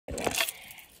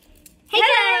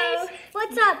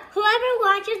what's up? Whoever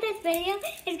watches this video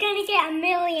is gonna get 1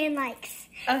 million likes.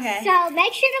 Okay. So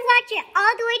make sure to watch it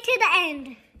all the way to the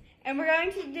end. And we're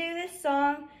going to do this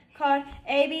song called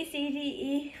A, B, C, D,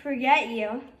 E, Forget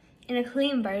You, in a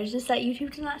clean version so that YouTube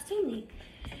does not see me.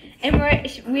 And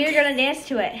we're gonna dance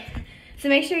to it. So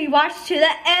make sure you watch to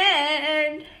the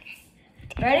end.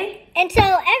 Ready? And so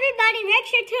everybody make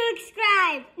sure to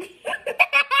subscribe.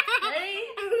 Ready?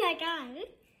 Oh my god.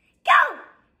 Go!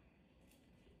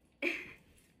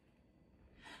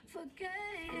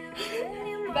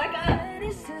 Back up.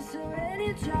 Any sister,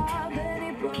 any job,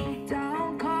 any broke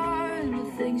down car, and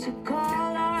the things you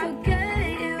call art.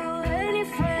 Forget you, any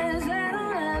friends that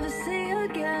I'll never see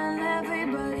again.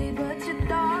 Everybody but your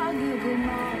dog, you can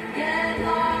all get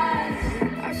lost.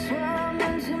 I swear I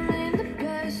meant to mean the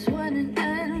best when it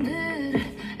ended.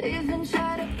 Even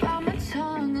tried to bite my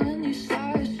tongue when you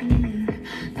started.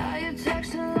 Now you're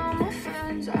texting all my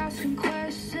friends, asking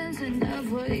questions. They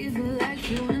never even liked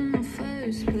you in the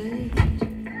first place.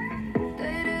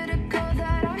 Dated a girl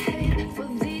that I hate for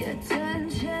the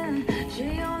attention.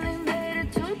 She only made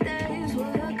it 2 days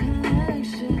with a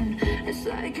connection. It's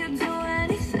like you'd do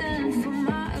anything for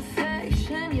my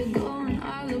affection. You're going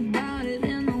all about it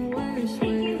in the worst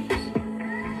ways.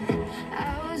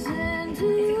 I was into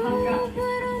you,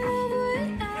 but I'm over it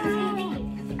now.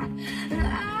 And I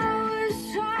was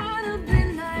trying to be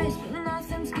nice, but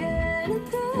nothing's getting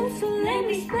through. So let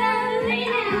me spell it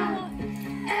out.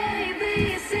 A, B,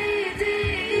 C, D,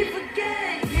 E,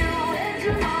 forget you and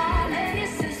your mom and your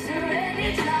sister and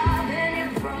your job and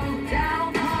your broke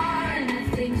down car and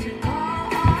the things you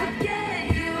call art.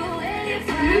 Forget you and your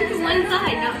friends. Move to one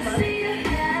side, not Never both. see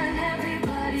again.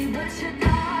 Everybody but your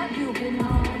dog, you can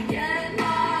all get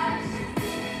lost.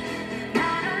 Na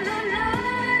na na na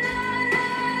na na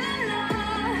na.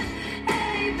 A,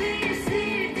 B, C,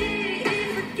 D, E,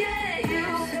 forget you.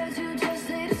 Said you just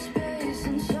needed space,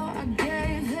 and so I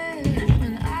gave it.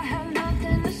 When I had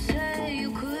nothing to say,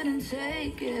 you couldn't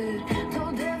take it.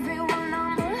 Told everyone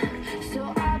I'm a, so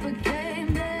I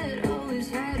became it. Always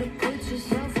had to put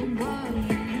yourself above.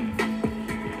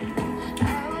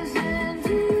 I was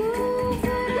into you,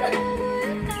 but I'm over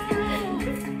it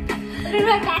now. Be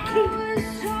right back. I was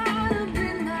trying to be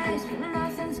nice, but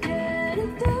nothing's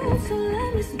getting through. So let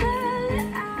me spell it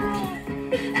out.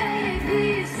 A, B,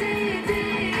 C, D,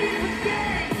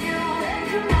 forget you and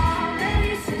your mom and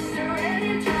your sister and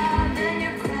your job and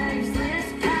your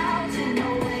Craigslist couch and the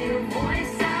way your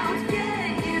voice sounds.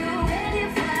 Get you and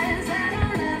your friends that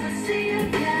I'll never see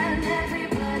again.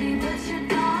 Everybody but your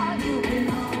dog, you can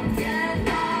all get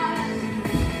lost.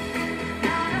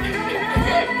 Na na na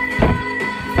na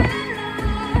na na na.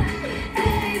 A,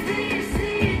 B, C,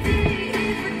 D, E,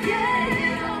 forget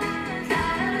you. Na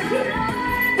na na na.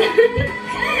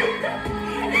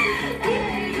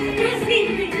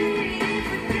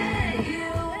 Forget you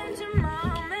and your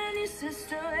mom and your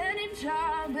sister and your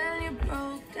job and your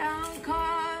broke down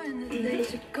car and the things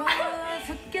you call art.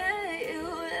 Forget you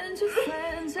and your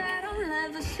friends that I'll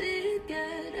never see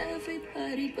again.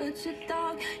 Everybody but your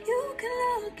dog, you can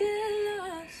all get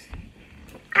lost.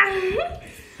 Cut!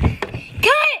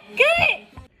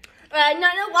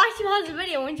 No, watch the pause the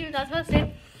video once you're not supposed to.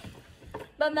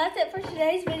 But that's it for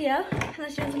today's video.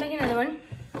 Unless you want to make another one.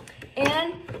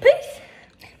 And peace.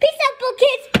 Peace out, little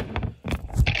kids.